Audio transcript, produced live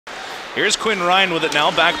Here's Quinn Ryan with it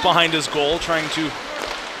now, back behind his goal, trying to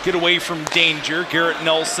get away from danger. Garrett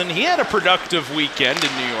Nelson, he had a productive weekend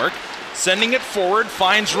in New York. Sending it forward,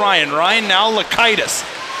 finds Ryan. Ryan now Lakaitis.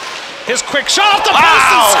 His quick shot off the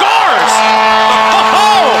post and scores!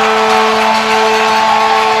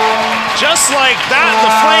 Just like that,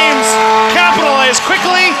 the Flames capitalized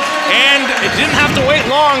quickly, and it didn't have to wait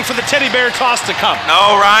long for the teddy bear toss to come.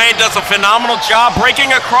 No, Ryan does a phenomenal job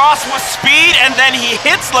breaking across with speed, and then he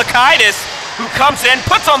hits Lakaitis, who comes in,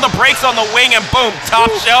 puts on the brakes on the wing, and boom, top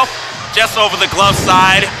shelf, just over the glove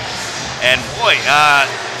side. And boy,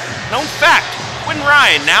 known fact, Quinn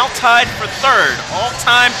Ryan now tied for third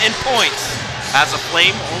all-time in points as a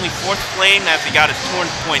Flame, only fourth Flame as he got his torn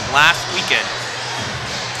point last weekend.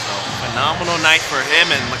 So phenomenal night for him,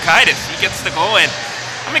 and Lakaitis, he gets the goal, and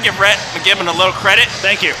I'm gonna give Rhett McGibbon a little credit.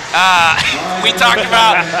 Thank you. We talked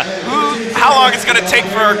about how long it's gonna take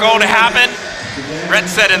for a goal to happen. Rhett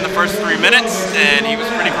said in the first 3 minutes, and he was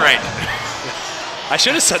pretty bright. I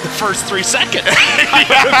should have said the first 3 seconds.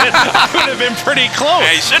 I would have been pretty close.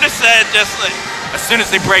 Yeah, you should have said just like, as soon as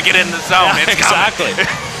they break it in the zone, yeah, it's exactly.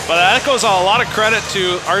 But that goes a lot of credit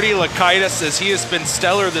to Artie Lakaitis, as he has been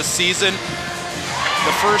stellar this season.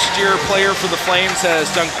 The first-year player for the Flames has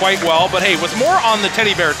done quite well. But hey, with more on the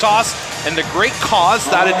teddy bear toss and the great cause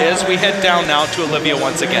that it is, we head down now to Olivia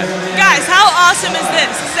once again. Guys, how awesome is this?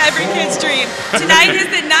 This is every kid's dream. Tonight is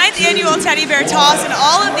the 9th annual teddy bear toss, and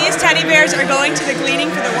all of these teddy bears are going to the Gleaning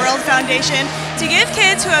for the World Foundation to give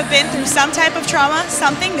kids who have been through some type of trauma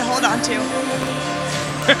something to hold on to.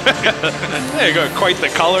 There you go, quite the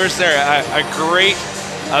colors there. A great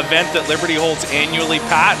event that Liberty holds annually,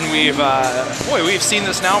 Pat, and we've seen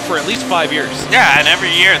this now for at least 5 years. Yeah, and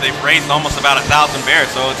every year they've raised almost about 1,000 bears,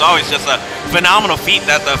 so it's always just a phenomenal feat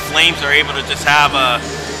that the Flames are able to just have a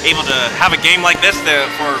game like this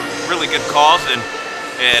for really good cause. And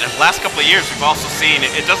in the last couple of years, we've also seen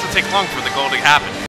it doesn't take long for the goal to happen.